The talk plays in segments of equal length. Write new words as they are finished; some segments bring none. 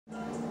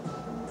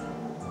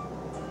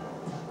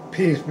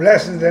Peace,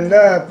 blessings, and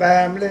love,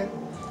 family.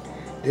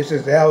 This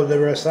is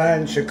Elder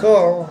Rasan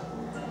Shakur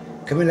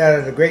coming out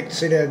of the great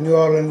city of New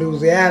Orleans,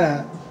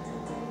 Louisiana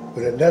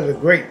with another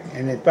great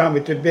and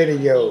informative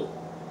video.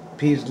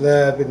 Peace,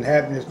 love, and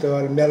happiness to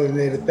all the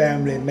melanated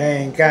family and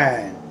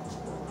mankind.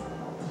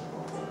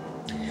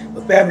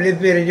 But family, this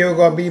video is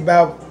going to be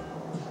about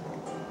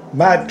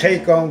my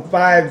take on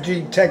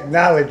 5G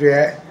technology.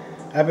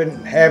 I've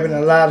been having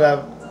a lot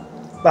of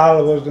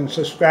followers and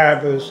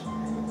subscribers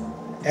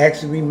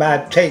asking me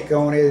my take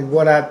on it and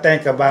what I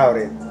think about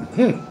it.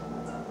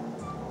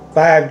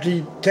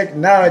 5G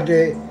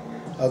technology,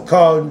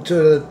 according to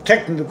the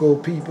technical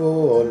people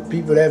or the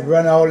people that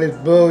run all this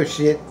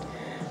bullshit,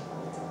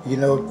 you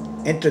know,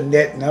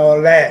 internet and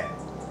all that,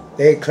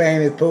 they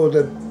claim it's supposed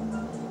to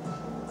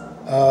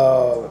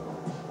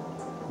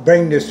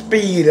bring the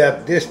speed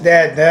up, this,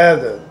 that, and the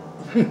other.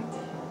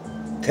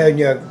 Telling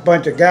you a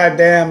bunch of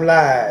goddamn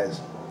lies.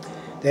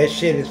 That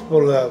shit is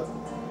full of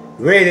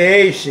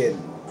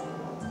radiation,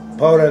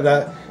 part of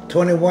the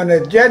 21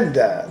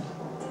 agenda.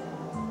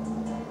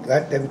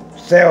 Got them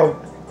cell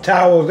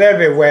towers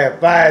everywhere,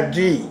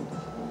 5G.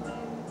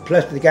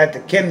 Plus they got the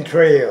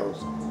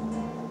chemtrails.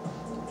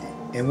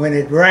 And when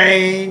it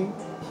rains,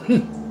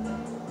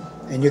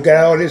 and you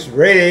got all this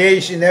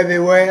radiation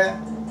everywhere,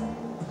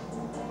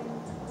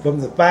 from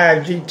the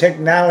 5G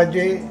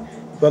technology,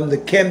 from the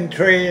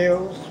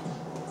chemtrails,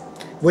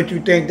 what you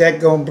think that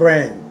gonna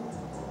bring?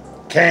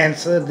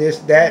 Cancer, this,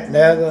 that, and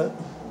the other,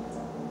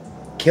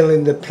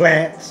 killing the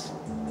plants,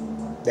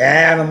 the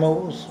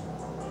animals.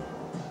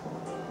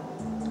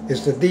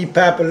 It's the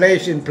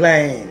depopulation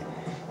plan.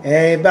 It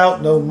ain't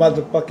about no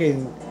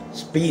motherfucking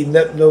speeding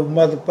up no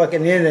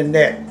motherfucking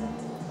internet.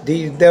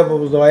 These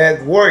devils are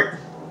at work.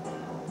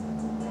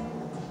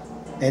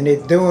 And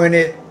they're doing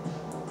it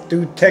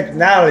through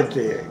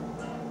technology,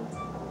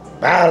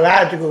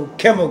 biological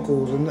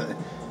chemicals, and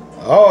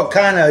all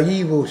kind of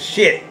evil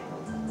shit.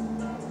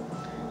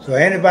 So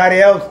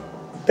anybody else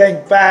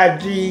think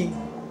 5G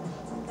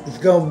is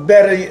going to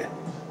better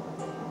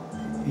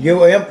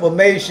your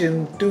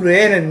information through the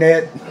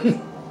internet,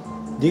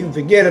 you can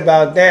forget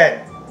about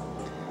that.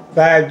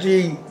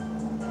 5G,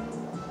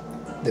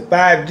 the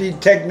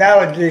 5G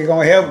technology is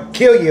going to help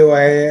kill your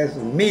ass,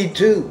 and me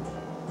too.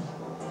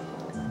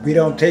 We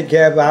don't take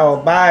care of our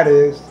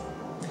bodies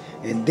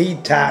and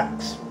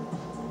detox.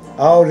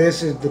 All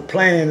this is the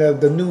plan of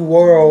the New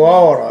World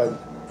Order.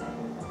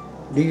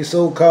 These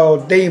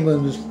so-called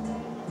demons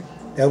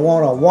that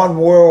want a one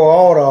world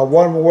order, a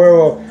one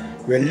world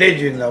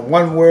religion, a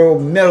one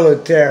world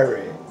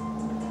military.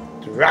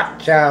 The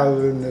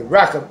Rothschilds and the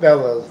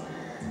Rockefellers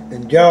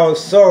and George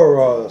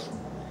Soros,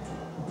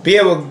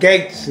 Bill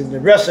Gates and the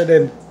rest of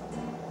them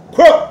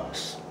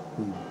crooks,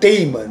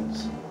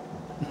 demons.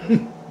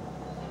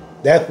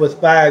 That's what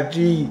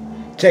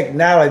 5G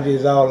technology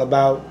is all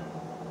about.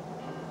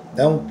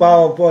 Don't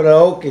fall for the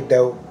okie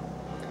doke.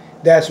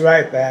 That's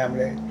right,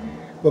 family.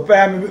 But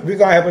family, we're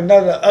going to have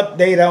another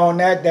update on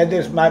that. That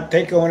is my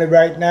take on it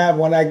right now.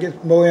 When I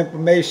get more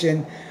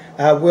information,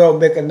 I will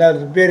make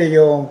another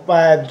video on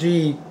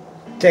 5G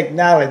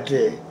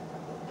technology.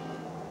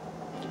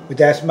 But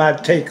that's my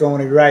take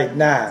on it right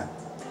now.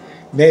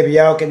 Maybe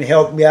y'all can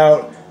help me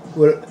out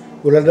with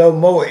a little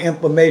more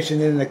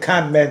information in the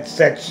comment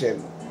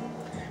section.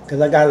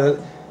 Because I got a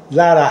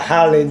lot of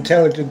highly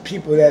intelligent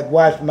people that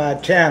watch my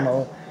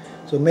channel.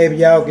 So maybe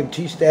y'all can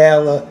teach the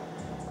hell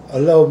a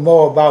little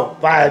more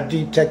about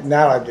 5G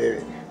technology.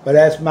 But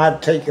that's my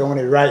take on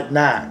it right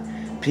now.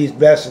 Peace,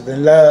 blessings,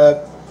 and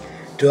love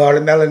to all the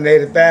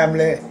melanated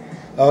family.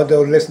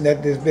 Although listen to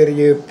this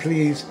video,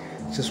 please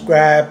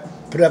subscribe,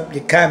 put up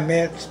your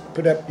comments,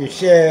 put up your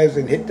shares,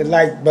 and hit the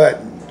like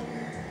button.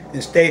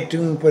 And stay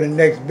tuned for the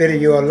next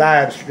video or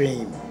live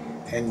stream.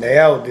 And the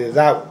Elder is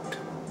out.